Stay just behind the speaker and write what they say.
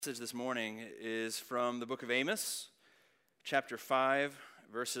Message this morning is from the book of Amos, chapter 5,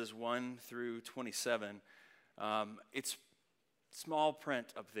 verses 1 through 27. It's small print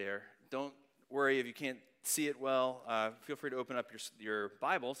up there. Don't worry if you can't see it well. Feel free to open up your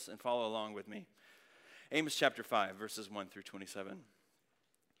Bibles and follow along with me. Amos chapter 5, verses 1 through 27.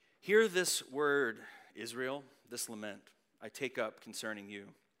 Hear this word, Israel, this lament I take up concerning you.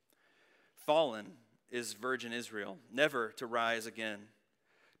 Fallen is virgin Israel, never to rise again.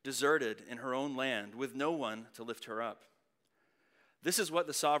 Deserted in her own land, with no one to lift her up. This is what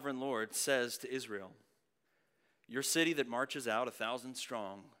the sovereign Lord says to Israel. Your city that marches out 1,000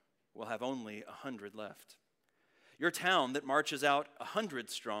 strong will have only 100 left. Your town that marches out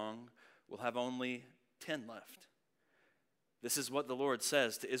 100 strong will have only 10 left. This is what the Lord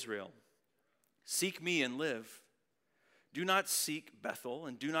says to Israel. Seek me and live. Do not seek Bethel,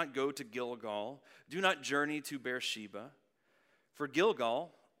 and do not go to Gilgal. Do not journey to Beersheba. For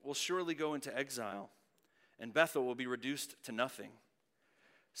Gilgal will surely go into exile, and Bethel will be reduced to nothing.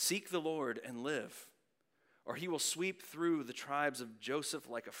 Seek the Lord and live, or he will sweep through the tribes of Joseph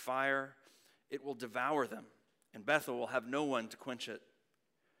like a fire. It will devour them, and Bethel will have no one to quench it.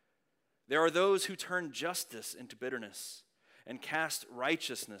 There are those who turn justice into bitterness and cast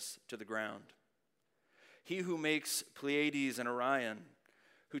righteousness to the ground. He who makes Pleiades and Orion,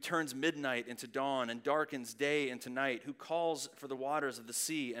 who turns midnight into dawn and darkens day into night, who calls for the waters of the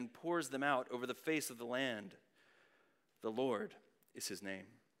sea and pours them out over the face of the land. The Lord is his name.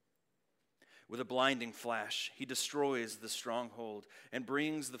 With a blinding flash, he destroys the stronghold and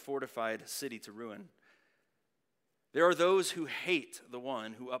brings the fortified city to ruin. There are those who hate the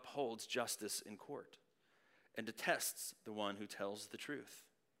one who upholds justice in court and detests the one who tells the truth.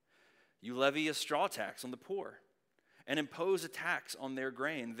 You levy a straw tax on the poor and impose a tax on their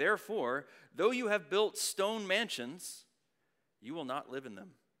grain. Therefore, though you have built stone mansions, you will not live in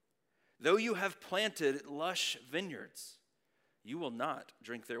them. Though you have planted lush vineyards, you will not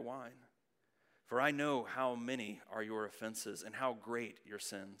drink their wine. For I know how many are your offenses and how great your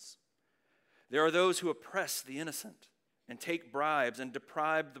sins. There are those who oppress the innocent and take bribes and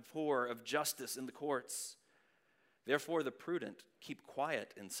deprive the poor of justice in the courts. Therefore, the prudent keep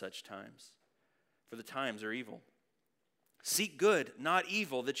quiet in such times, for the times are evil. Seek good, not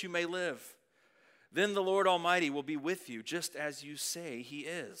evil, that you may live. Then the Lord Almighty will be with you, just as you say he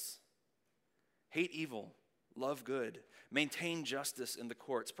is. Hate evil, love good, maintain justice in the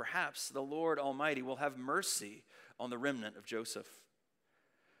courts. Perhaps the Lord Almighty will have mercy on the remnant of Joseph.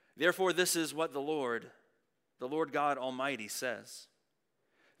 Therefore, this is what the Lord God Almighty says.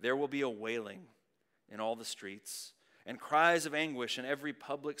 There will be a wailing in all the streets, and cries of anguish in every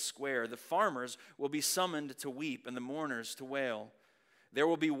public square. The farmers will be summoned to weep, and the mourners to wail. There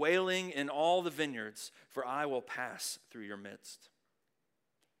will be wailing in all the vineyards, for I will pass through your midst.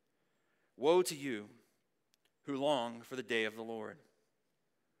 Woe to you who long for the day of the Lord.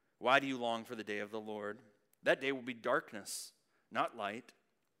 Why do you long for the day of the Lord? That day will be darkness, not light.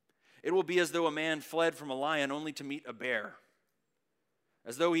 It will be as though a man fled from a lion only to meet a bear.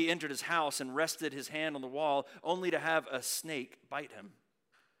 As though he entered his house and rested his hand on the wall, only to have a snake bite him.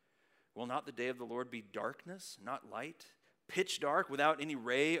 Will not the day of the Lord be darkness, not light, pitch dark, without any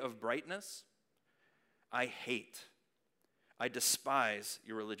ray of brightness? I despise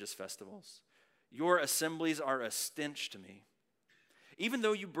your religious festivals. Your assemblies are a stench to me. Even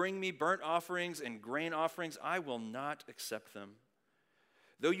though you bring me burnt offerings and grain offerings, I will not accept them.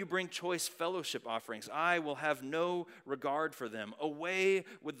 Though you bring choice fellowship offerings, I will have no regard for them. Away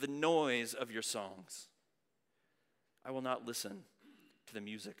with the noise of your songs. I will not listen to the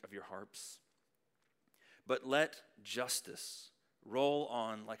music of your harps. But let justice roll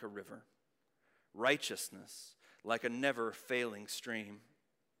on like a river, righteousness like a never-failing stream.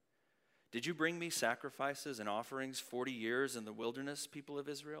 Did you bring me sacrifices and offerings 40 years in the wilderness, people of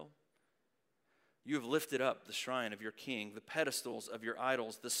Israel? You have lifted up the shrine of your king, the pedestals of your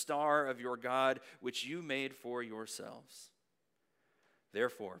idols, the star of your God, which you made for yourselves.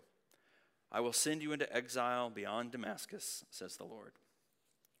 Therefore, I will send you into exile beyond Damascus, says the Lord,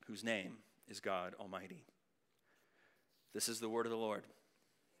 whose name is God Almighty. This is the word of the Lord.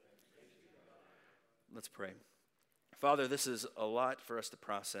 Let's pray. Father, this is a lot for us to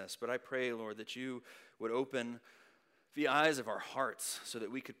process, but I pray, Lord, that you would open the eyes of our hearts so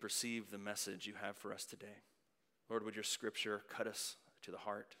that we could perceive the message you have for us today. Lord, would your scripture cut us to the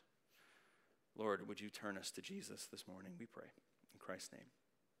heart? Lord, would you turn us to Jesus this morning? We pray. In Christ's name,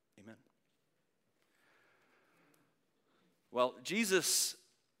 amen. Well, Jesus,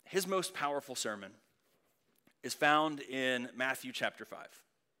 his most powerful sermon is found in Matthew chapter 5.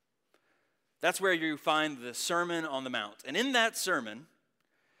 That's where you find the Sermon on the Mount. And in that sermon,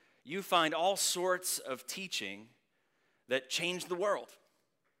 you find all sorts of teaching that change the world.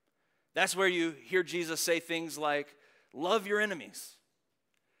 That's where you hear Jesus say things like, love your enemies.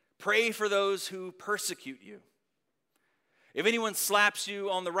 Pray for those who persecute you. If anyone slaps you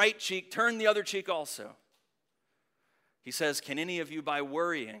on the right cheek, turn the other cheek also. He says, can any of you, by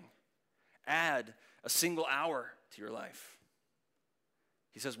worrying, add a single hour to your life?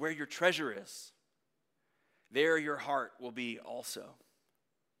 He says, where your treasure is, there your heart will be also.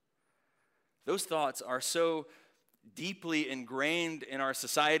 Those thoughts are so deeply ingrained in our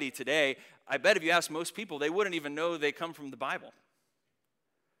society today, I bet if you ask most people, they wouldn't even know they come from the Bible.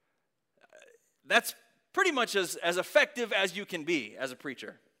 That's pretty much as effective as you can be as a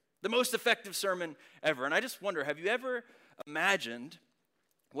preacher. The most effective sermon ever. And I just wonder, have you ever imagined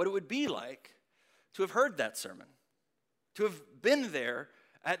what it would be like to have heard that sermon? To have been there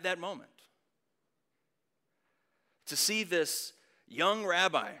at that moment? To see this young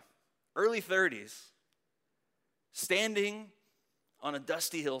rabbi, early 30s, standing on a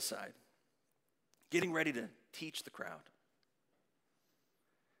dusty hillside, getting ready to teach the crowd.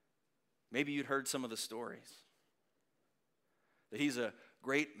 Maybe you'd heard some of the stories. That he's a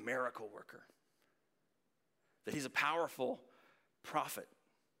great miracle worker. That he's a powerful prophet.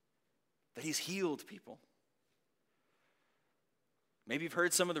 That he's healed people. Maybe you've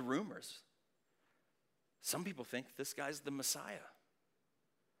heard some of the rumors. Some people think this guy's the Messiah.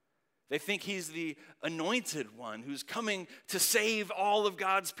 They think he's the anointed one who's coming to save all of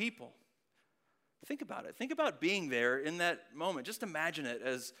God's people. Think about it. Think about being there in that moment. Just imagine it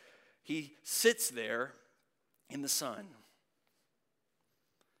as he sits there in the sun.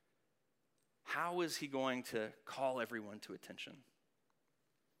 How is he going to call everyone to attention?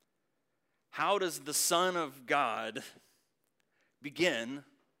 How does the Son of God begin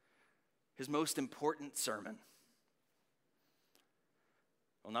his most important sermon?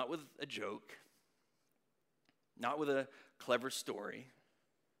 Well, not with a joke, not with a clever story.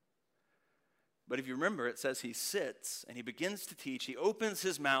 But if you remember, it says he sits and he begins to teach. He opens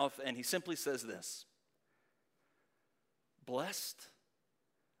his mouth and he simply says this: blessed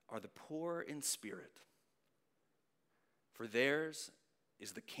are the poor in spirit, for theirs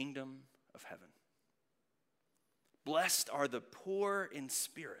is the kingdom of heaven. Blessed are the poor in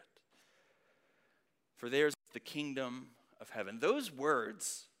spirit, for theirs is the kingdom of heaven. Those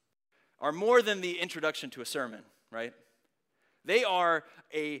words are more than the introduction to a sermon, right? They are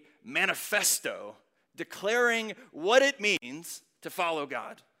a manifesto declaring what it means to follow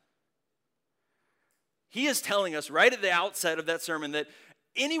God. He is telling us right at the outset of that sermon that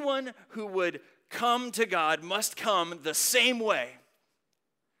anyone who would come to God must come the same way.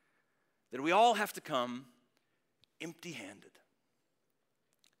 That we all have to come empty-handed.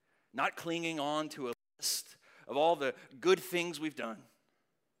 Not clinging on to a list of all the good things we've done.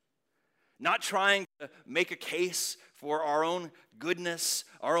 Not trying to make a case for our own goodness,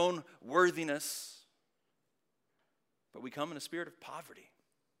 our own worthiness. But we come in a spirit of poverty.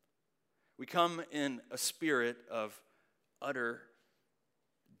 We come in a spirit of utter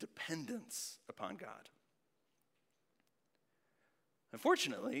dependence upon God.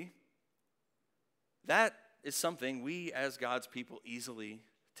 Unfortunately, that is something we as God's people easily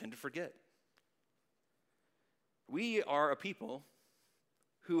tend to forget. We are a people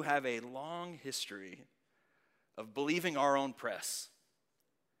who have a long history of believing our own press,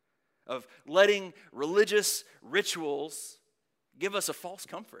 of letting religious rituals give us a false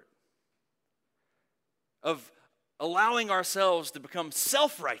comfort, of allowing ourselves to become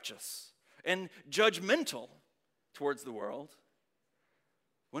self-righteous and judgmental towards the world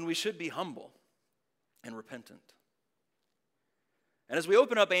when we should be humble and repentant. And as we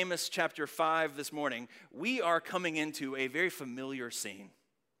open up Amos chapter 5 this morning, we are coming into a very familiar scene.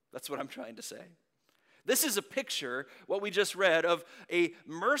 That's what I'm trying to say. This is a picture, what we just read, of a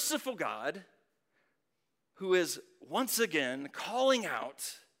merciful God who is once again calling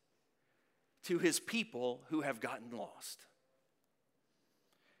out to his people who have gotten lost.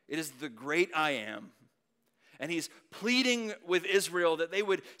 It is the great I Am. And he's pleading with Israel that they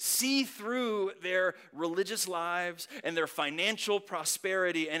would see through their religious lives and their financial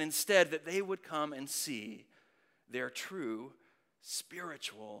prosperity, and instead that they would come and see their true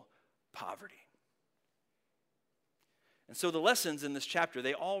spiritual poverty. And so the lessons in this chapter,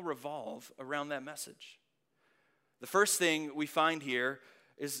 they all revolve around that message. The first thing we find here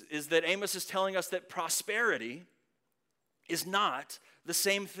is that Amos is telling us that prosperity is not the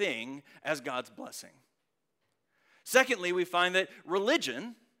same thing as God's blessing. Secondly, we find that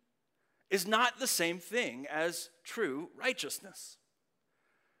religion is not the same thing as true righteousness.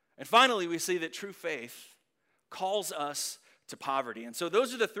 And finally, we see that true faith calls us to poverty. And so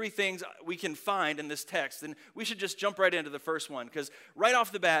those are the three things we can find in this text. And we should just jump right into the first one, because right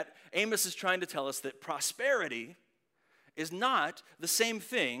off the bat, Amos is trying to tell us that prosperity is not the same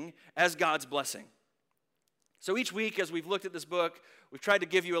thing as God's blessing. So each week, as we've looked at this book, we've tried to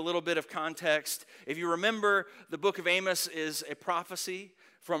give you a little bit of context. If you remember, the book of Amos is a prophecy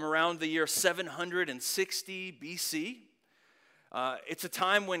from around the year 760 BC. It's a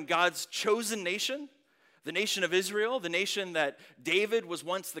time when God's chosen nation, the nation of Israel, the nation that David was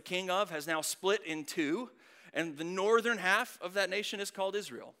once the king of, has now split in two. And the northern half of that nation is called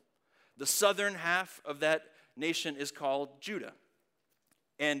Israel. The southern half of that nation is called Judah.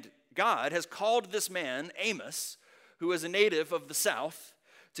 And God has called this man, Amos, who is a native of the south,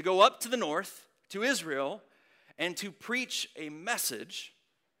 to go up to the north, to Israel, and to preach a message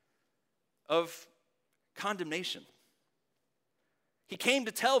of condemnation. He came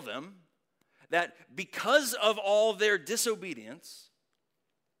to tell them that because of all their disobedience,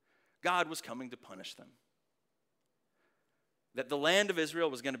 God was coming to punish them. That the land of Israel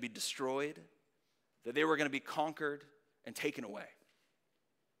was going to be destroyed, that they were going to be conquered and taken away.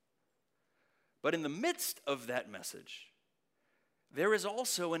 But in the midst of that message, there is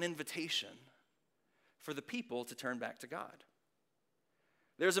also an invitation for the people to turn back to God.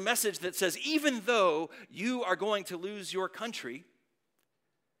 There's a message that says, even though you are going to lose your country,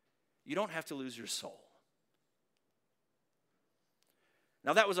 you don't have to lose your soul.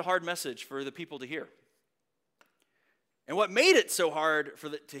 Now, that was a hard message for the people to hear. And what made it so hard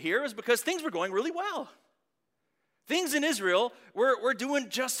to hear is because things were going really well. Things in Israel were doing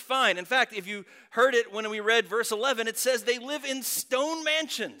just fine. In fact, if you heard it when we read verse 11, it says they live in stone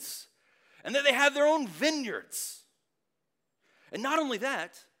mansions and that they have their own vineyards. And not only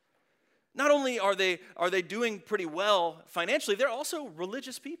that, not only are they doing pretty well financially, they're also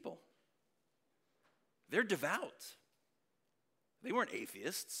religious people. They're devout. They weren't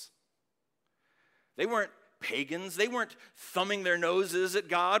atheists. They weren't pagans. They weren't thumbing their noses at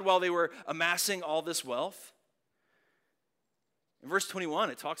God while they were amassing all this wealth. In verse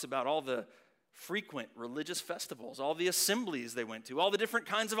 21, it talks about all the frequent religious festivals, all the assemblies they went to, all the different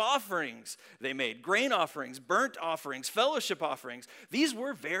kinds of offerings they made, grain offerings, burnt offerings, fellowship offerings. These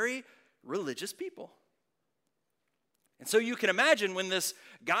were very religious people. And so you can imagine when this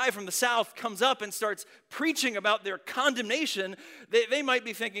guy from the south comes up and starts preaching about their condemnation, they might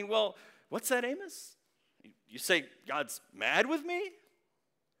be thinking, well, what's that, Amos? You say God's mad with me?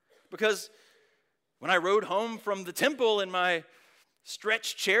 Because when I rode home from the temple in my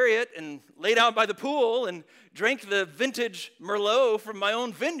stretched chariot and laid out by the pool and drank the vintage Merlot from my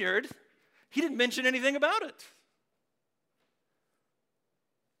own vineyard, he didn't mention anything about it.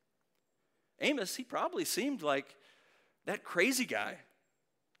 Amos, he probably seemed like that crazy guy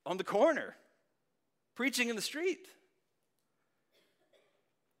on the corner preaching in the street.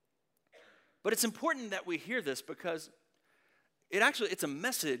 But it's important that we hear this because it's a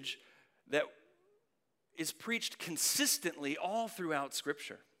message that is preached consistently all throughout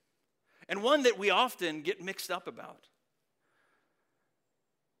Scripture, and one that we often get mixed up about.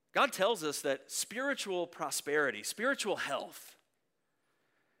 God tells us that spiritual prosperity, spiritual health,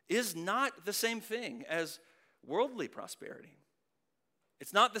 is not the same thing as worldly prosperity.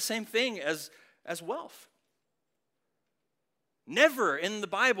 It's not the same thing as wealth. Never in the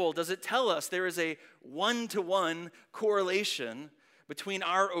Bible does it tell us there is a one-to-one correlation between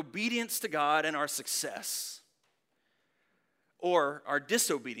our obedience to God and our success, or our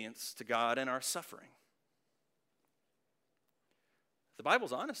disobedience to God and our suffering. The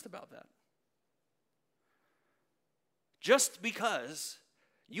Bible's honest about that. Just because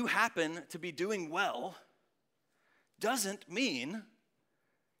you happen to be doing well doesn't mean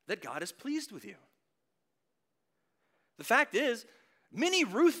that God is pleased with you. The fact is, many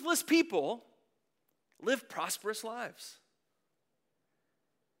ruthless people live prosperous lives.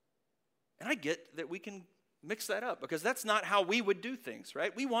 And I get that we can mix that up because that's not how we would do things,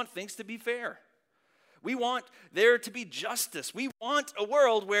 right? We want things to be fair. We want there to be justice. We want a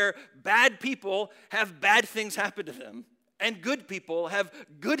world where bad people have bad things happen to them and good people have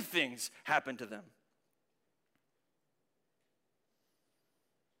good things happen to them.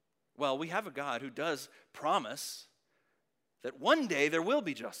 Well, we have a God who does promise that one day there will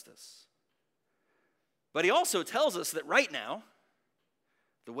be justice. But he also tells us that right now,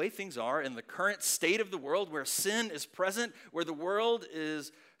 the way things are in the current state of the world where sin is present, where the world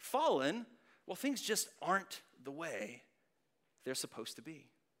is fallen, well, things just aren't the way they're supposed to be.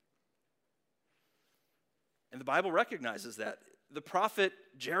 And the Bible recognizes that. The prophet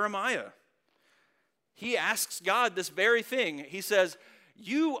Jeremiah, he asks God this very thing. He says,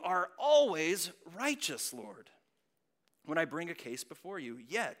 "You are always righteous, Lord. when I bring a case before you.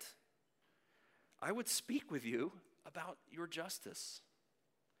 Yet I would speak with you about your justice.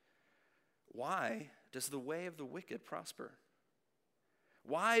 Why does the way of the wicked prosper?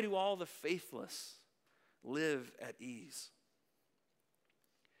 Why do all the faithless live at ease?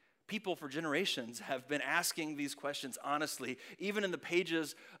 People for generations have been asking these questions honestly, even in the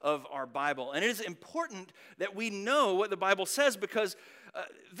pages of our Bible. And it is important that we know what the Bible says, because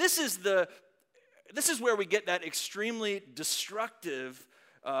this is where we get that extremely destructive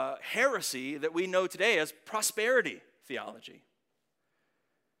heresy that we know today as prosperity theology.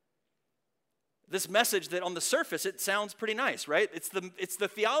 This message that on the surface, it sounds pretty nice, right? It's the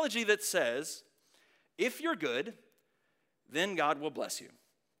theology that says, if you're good, then God will bless you.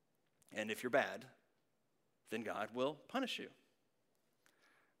 And if you're bad, then God will punish you.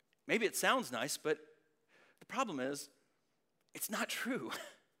 Maybe it sounds nice, but the problem is, it's not true.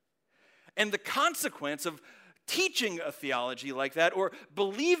 And the consequence of teaching a theology like that, or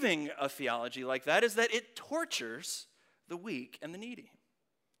believing a theology like that, is that it tortures the weak and the needy.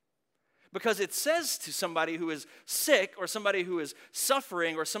 Because it says to somebody who is sick, or somebody who is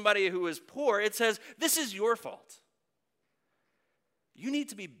suffering, or somebody who is poor, it says, this is your fault. You need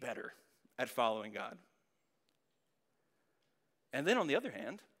to be better at following God. And then on the other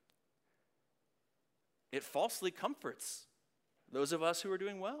hand, it falsely comforts those of us who are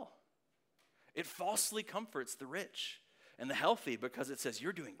doing well. It falsely comforts the rich and the healthy, because it says,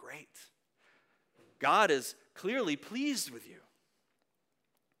 you're doing great. God is clearly pleased with you.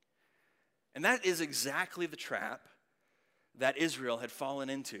 And that is exactly the trap that Israel had fallen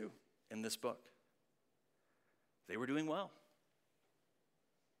into in this book. They were doing well.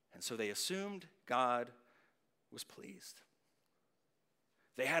 And so they assumed God was pleased.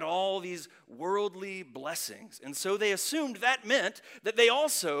 They had all these worldly blessings. And so they assumed that meant that they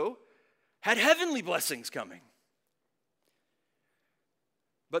also had heavenly blessings coming.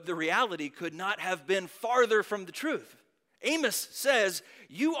 But the reality could not have been farther from the truth. Amos says,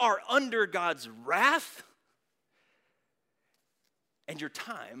 you are under God's wrath, and your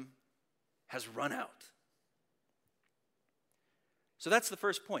time has run out. So that's the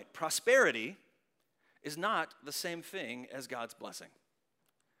first point. Prosperity is not the same thing as God's blessing.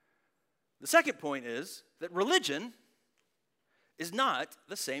 The second point is that religion is not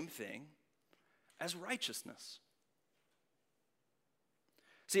the same thing as righteousness.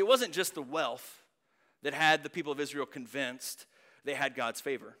 See, it wasn't just the wealth that had the people of Israel convinced they had God's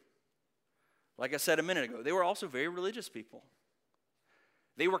favor. Like I said a minute ago, they were also very religious people.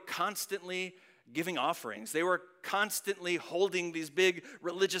 They were constantly giving offerings. They were constantly holding these big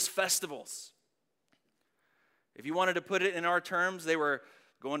religious festivals. If you wanted to put it in our terms, they were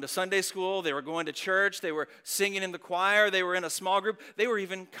going to Sunday school, they were going to church, they were singing in the choir, they were in a small group, they were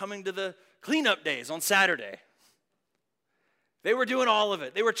even coming to the cleanup days on Saturday. They were doing all of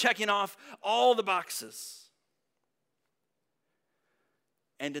it. They were checking off all the boxes.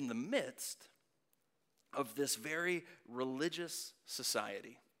 And in the midst of this very religious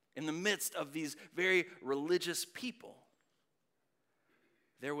society, in the midst of these very religious people,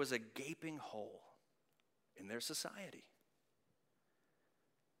 there was a gaping hole in their society.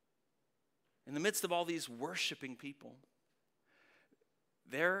 In the midst of all these worshiping people,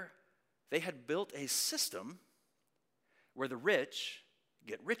 they had built a system where the rich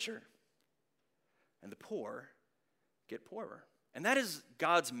get richer and the poor get poorer. And that is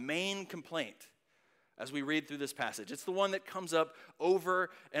God's main complaint as we read through this passage. It's the one that comes up over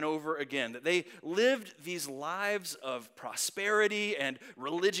and over again, that they lived these lives of prosperity and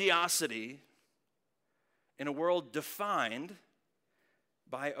religiosity in a world defined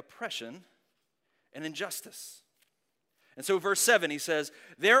by oppression and injustice. And so verse 7, he says,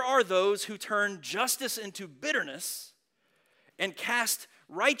 there are those who turn justice into bitterness and cast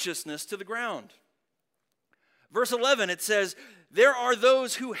righteousness to the ground. Verse 11, it says, there are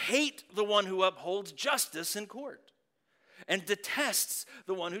those who hate the one who upholds justice in court and detests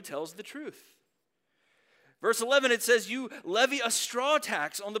the one who tells the truth. Verse 11, it says, you levy a straw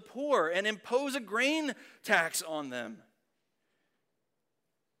tax on the poor and impose a grain tax on them.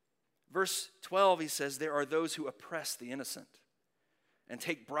 Verse 12, he says, there are those who oppress the innocent and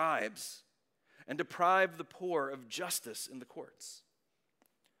take bribes and deprive the poor of justice in the courts.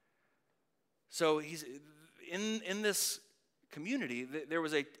 So he's in this community, there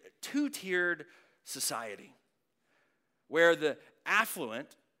was a two-tiered society where the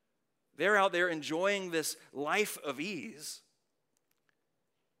affluent, they're out there enjoying this life of ease,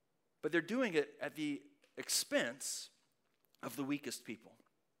 but they're doing it at the expense of the weakest people.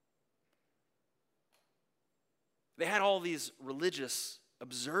 They had all these religious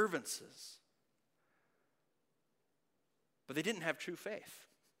observances, but they didn't have true faith.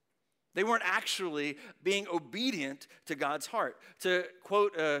 They weren't actually being obedient to God's heart. To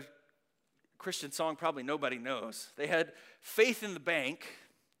quote a Christian song probably nobody knows, they had faith in the bank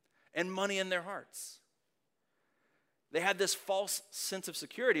and money in their hearts. They had this false sense of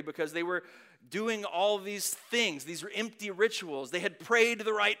security because they were doing all these things. These were empty rituals. They had prayed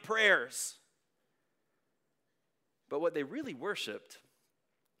the right prayers. But what they really worshiped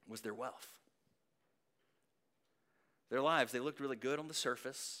was their wealth. Their lives, they looked really good on the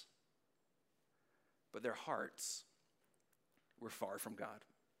surface, but their hearts were far from God.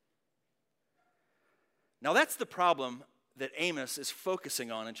 Now that's the problem that Amos is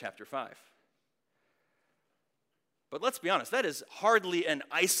focusing on in chapter 5. But let's be honest, that is hardly an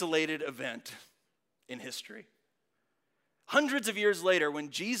isolated event in history. Hundreds of years later, when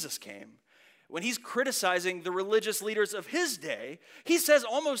Jesus came, when he's criticizing the religious leaders of his day, he says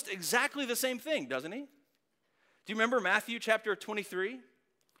almost exactly the same thing, doesn't he? Do you remember Matthew chapter 23?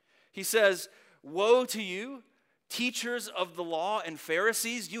 He says, "Woe to you, teachers of the law and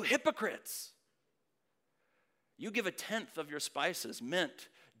Pharisees, you hypocrites! You give a tenth of your spices, mint,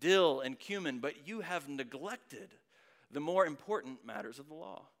 dill, and cumin, but you have neglected the more important matters of the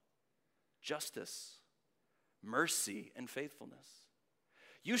law: justice, mercy, and faithfulness.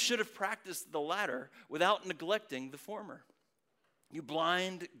 You should have practiced the latter without neglecting the former. You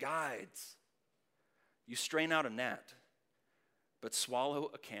blind guides. You strain out a gnat, but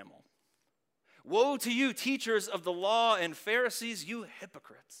swallow a camel. Woe to you, teachers of the law and Pharisees, you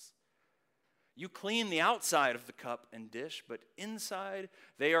hypocrites! You clean the outside of the cup and dish, but inside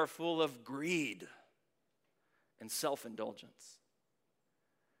they are full of greed and self-indulgence.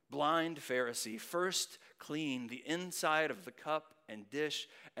 Blind Pharisee, first clean the inside of the cup and dish,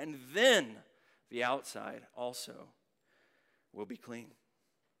 and then the outside also will be clean."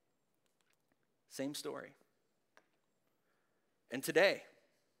 Same story. And today,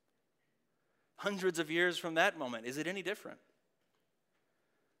 hundreds of years from that moment, is it any different?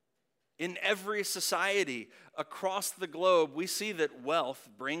 In every society across the globe, we see that wealth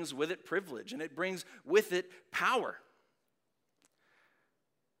brings with it privilege, and it brings with it power.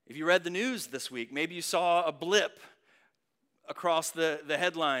 If you read the news this week, maybe you saw a blip across the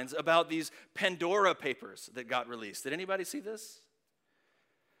headlines about these Pandora Papers that got released. Did anybody see this?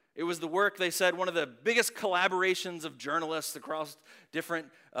 It was the work, they said, one of the biggest collaborations of journalists across different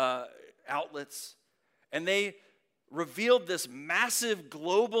outlets. And they revealed this massive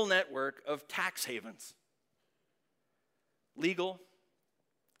global network of tax havens. Legal,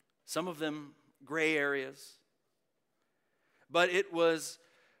 some of them gray areas. But it was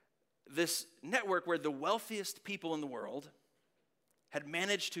this network where the wealthiest people in the world had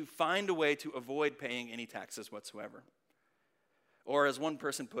managed to find a way to avoid paying any taxes whatsoever. Or as one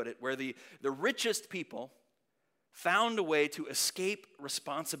person put it, where the richest people found a way to escape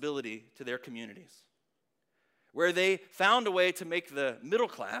responsibility to their communities. Where they found a way to make the middle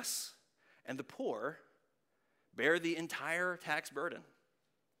class and the poor bear the entire tax burden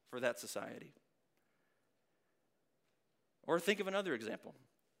for that society. Or think of another example.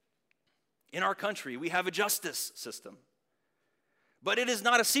 In our country, we have a justice system. But it is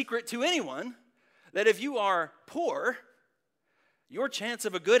not a secret to anyone that if you are poor, your chance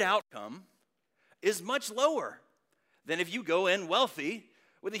of a good outcome is much lower than if you go in wealthy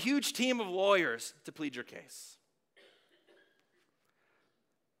with a huge team of lawyers to plead your case.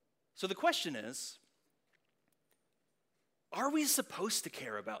 So the question is, are we supposed to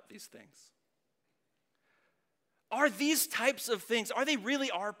care about these things? Are these types of things, are they really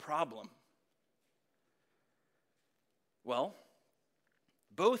our problem? Well,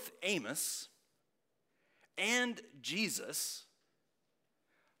 both Amos and Jesus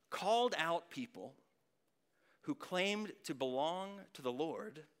called out people who claimed to belong to the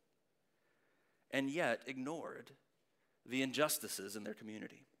Lord and yet ignored the injustices in their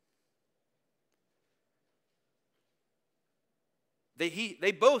community.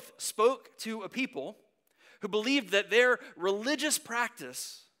 They both spoke to a people who believed that their religious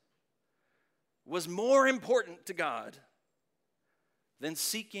practice was more important to God than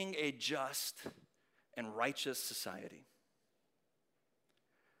seeking a just and righteous society.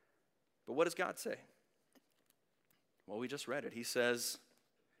 But what does God say? Well, we just read it. He says,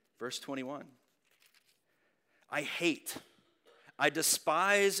 verse 21, I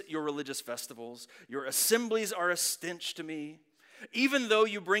despise your religious festivals. Your assemblies are a stench to me. Even though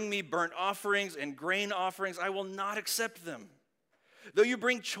you bring me burnt offerings and grain offerings, I will not accept them. Though you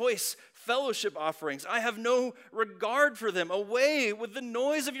bring choice fellowship offerings, I have no regard for them. Away with the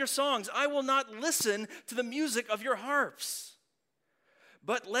noise of your songs. I will not listen to the music of your harps.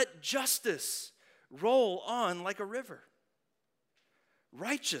 But let justice roll on like a river,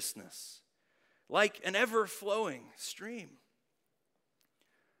 righteousness like an ever-flowing stream.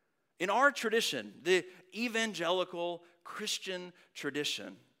 In our tradition, the evangelical Christian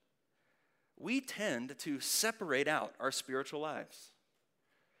tradition, we tend to separate out our spiritual lives.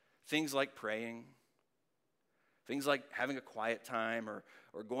 Things like praying, things like having a quiet time or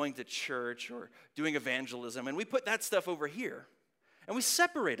going to church or doing evangelism, and we put that stuff over here, and we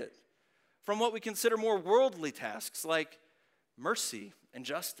separate it from what we consider more worldly tasks like mercy and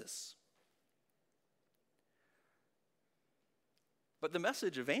justice. But the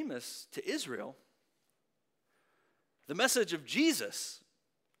message of Amos to Israel, the message of Jesus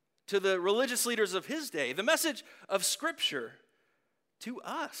to the religious leaders of his day, the message of Scripture to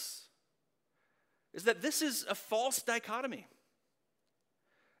us is that this is a false dichotomy.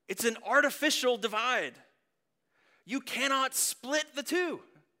 It's an artificial divide. You cannot split the two.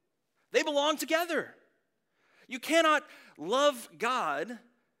 They belong together. You cannot love God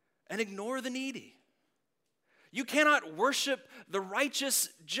and ignore the needy. You cannot worship the righteous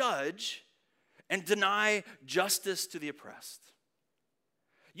judge and deny justice to the oppressed.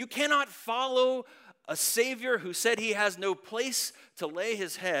 You cannot follow a Savior who said he has no place to lay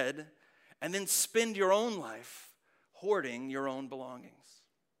his head and then spend your own life hoarding your own belongings.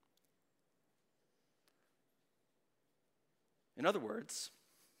 In other words,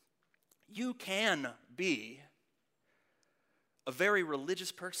 you can be a very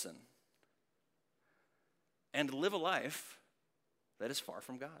religious person and live a life that is far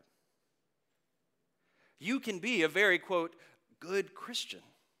from God. You can be a very, quote, good Christian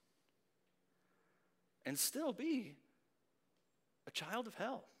and still be a child of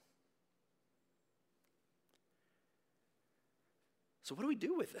hell. So what do we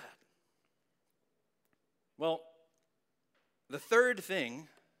do with that? Well, the third thing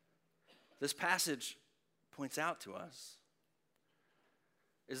this passage points out to us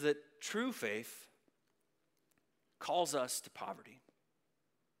is that true faith calls us to poverty.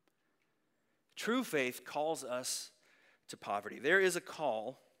 True faith calls us to poverty. There is a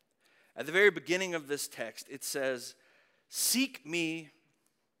call at the very beginning of this text. It says, "Seek me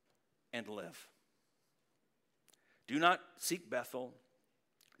and live." Do not seek Bethel.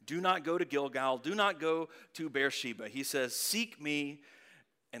 Do not go to Gilgal. Do not go to Beersheba. He says, "Seek me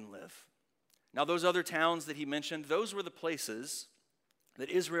and live." Now, those other towns that he mentioned, those were the places that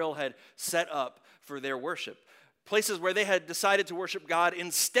Israel had set up for their worship. Places where they had decided to worship God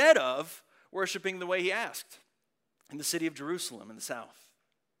instead of worshiping the way he asked in the city of Jerusalem in the south.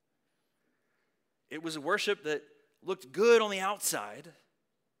 It was a worship that looked good on the outside.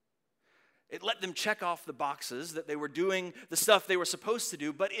 It let them check off the boxes that they were doing the stuff they were supposed to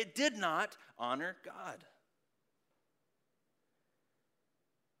do, but it did not honor God.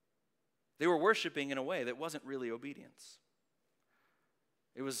 They were worshiping in a way that wasn't really obedience.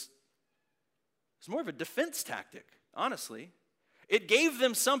 It was more of a defense tactic, honestly. It gave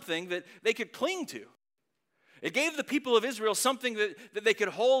them something that they could cling to. It gave the people of Israel something that they could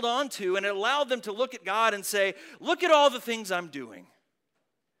hold on to, and it allowed them to look at God and say, "Look at all the things I'm doing.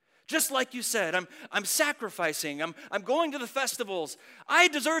 Just like you said, I'm sacrificing, I'm going to the festivals. I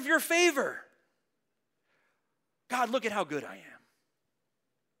deserve your favor. God, look at how good I am."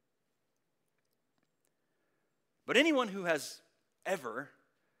 But anyone who has ever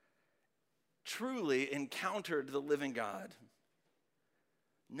truly encountered the living God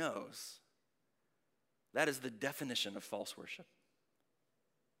knows that is the definition of false worship.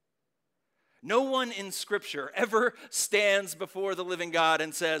 No one in Scripture ever stands before the living God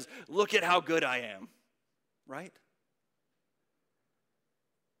and says, "Look at how good I am," right?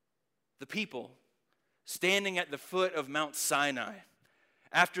 The people standing at the foot of Mount Sinai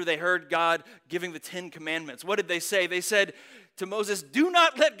after they heard God giving the 10 Commandments, what did they say? They said to Moses, "Do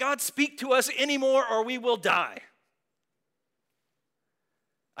not let God speak to us anymore or we will die."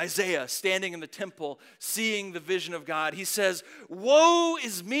 Isaiah, standing in the temple, seeing the vision of God, he says, "Woe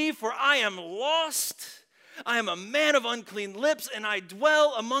is me, for I am lost. I am a man of unclean lips, and I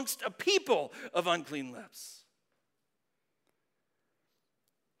dwell amongst a people of unclean lips."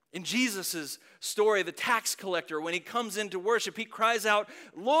 In Jesus' story, the tax collector, when he comes into worship, he cries out,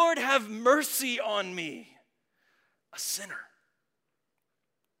 "Lord, have mercy on me, a sinner."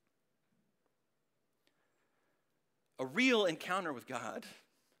 A real encounter with God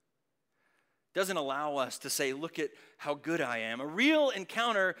doesn't allow us to say, "Look at how good I am." A real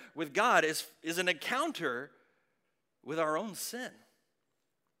encounter with God is an encounter with our own sin.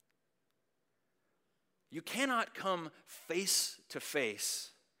 You cannot come face to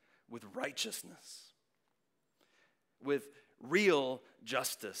face with righteousness, with real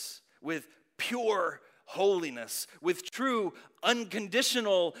justice, with pure holiness, with true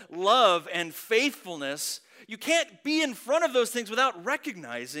unconditional love and faithfulness, you can't be in front of those things without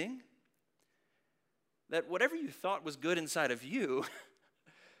recognizing that whatever you thought was good inside of you,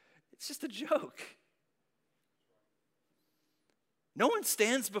 it's just a joke. No one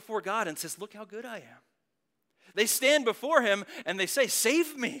stands before God and says, look how good I am. They stand before him and they say,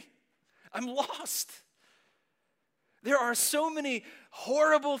 save me. I'm lost. There are so many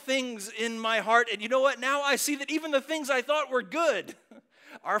horrible things in my heart. And you know what? Now I see that even the things I thought were good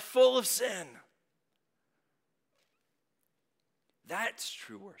are full of sin. That's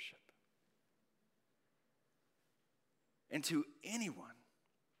true worship. And to anyone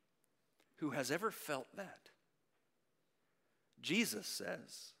who has ever felt that, Jesus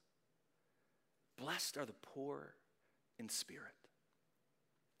says, blessed are the poor in spirit,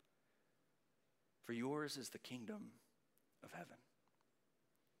 for yours is the kingdom of heaven.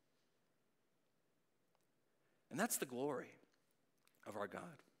 And that's the glory of our God.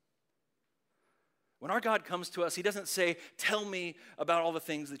 When our God comes to us, he doesn't say, tell me about all the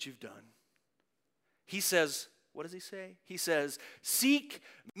things that you've done. He says, what does he say? He says, seek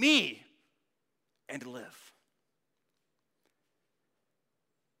me and live.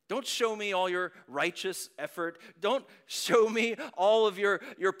 Don't show me all your righteous effort. Don't show me all of your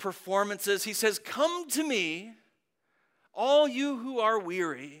performances. He says, come to me, all you who are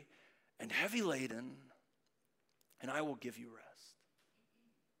weary and heavy laden, and I will give you rest.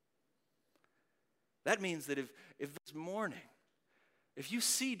 That means that if this morning, if you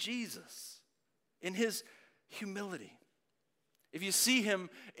see Jesus in his humility, if you see him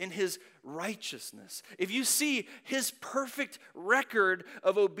in his righteousness, if you see his perfect record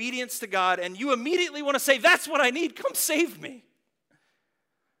of obedience to God, and you immediately want to say, that's what I need, come save me,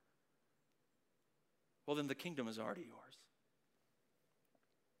 well, then the kingdom is already yours.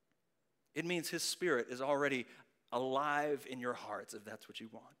 It means his Spirit is already alive in your hearts if that's what you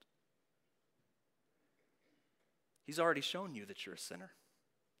want. He's already shown you that you're a sinner.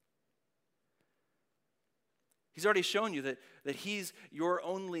 He's already shown you that he's your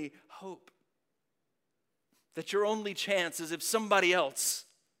only hope. That your only chance is if somebody else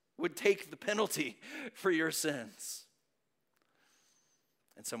would take the penalty for your sins.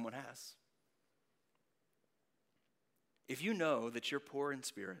 And someone has. If you know that you're poor in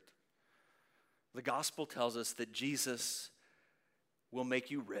spirit, the gospel tells us that Jesus will make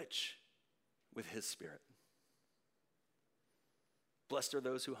you rich with his Spirit. Blessed are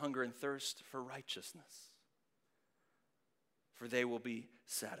those who hunger and thirst for righteousness, for they will be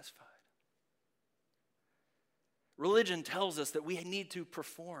satisfied. Religion tells us that we need to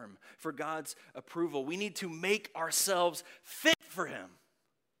perform for God's approval. We need to make ourselves fit for him.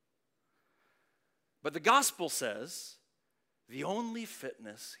 But the gospel says the only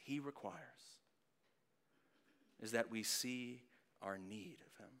fitness he requires is that we see our need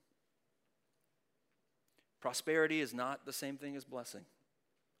of him. Prosperity is not the same thing as blessing.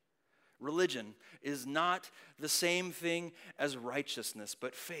 Religion is not the same thing as righteousness,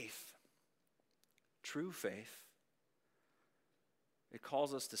 but faith. True faith. It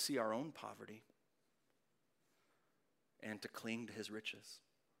calls us to see our own poverty and to cling to his riches.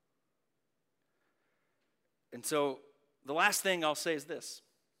 And so the last thing I'll say is this.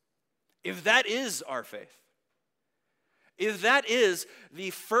 If that is our faith, if that is the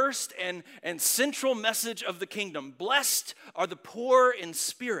first and central message of the kingdom, blessed are the poor in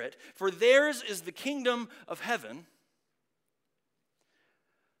spirit, for theirs is the kingdom of heaven,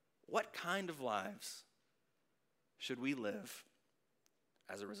 what kind of lives should we live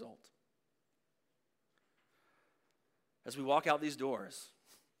as a result? As we walk out these doors,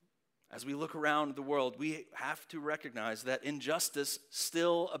 as we look around the world, we have to recognize that injustice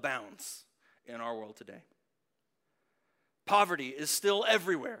still abounds in our world today. Poverty is still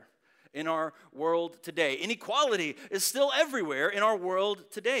everywhere in our world today. Inequality is still everywhere in our world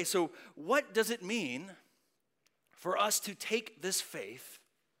today. So what does it mean for us to take this faith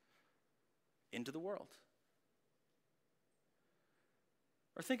into the world?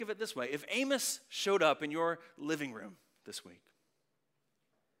 Or think of it this way. If Amos showed up in your living room this week,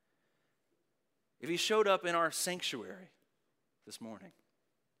 if he showed up in our sanctuary this morning,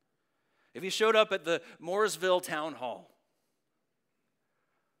 if he showed up at the Mooresville Town Hall,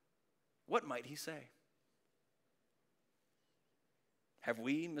 what might he say? Have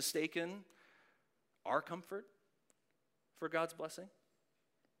we mistaken our comfort for God's blessing?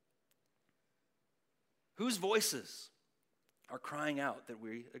 Whose voices are crying out that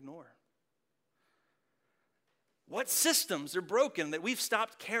we ignore? What systems are broken that we've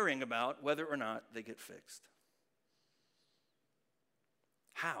stopped caring about whether or not they get fixed?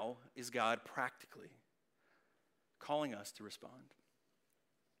 How is God practically calling us to respond.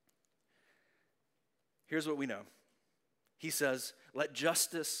 Here's what we know. He says, let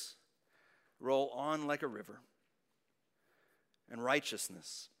justice roll on like a river, and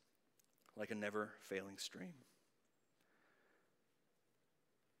righteousness like a never-failing stream.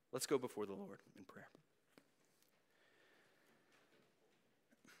 Let's go before the Lord in prayer.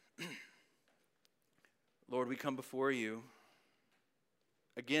 Lord, we come before you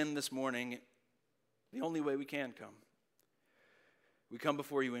again this morning the only way we can come. We come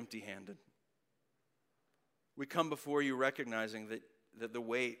before you empty-handed. We come before you recognizing that the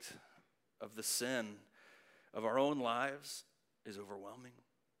weight of the sin of our own lives is overwhelming.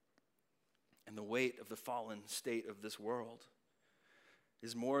 And the weight of the fallen state of this world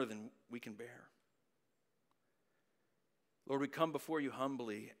is more than we can bear. Lord, we come before you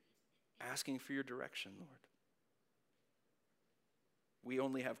humbly, asking for your direction, Lord. We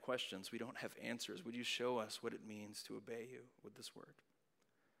only have questions. We don't have answers. Would you show us what it means to obey you with this word?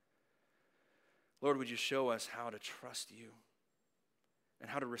 Lord, would you show us how to trust you and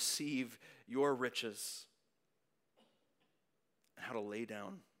how to receive your riches and how to lay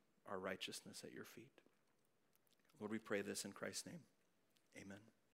down our righteousness at your feet. Lord, we pray this in Christ's name. Amen.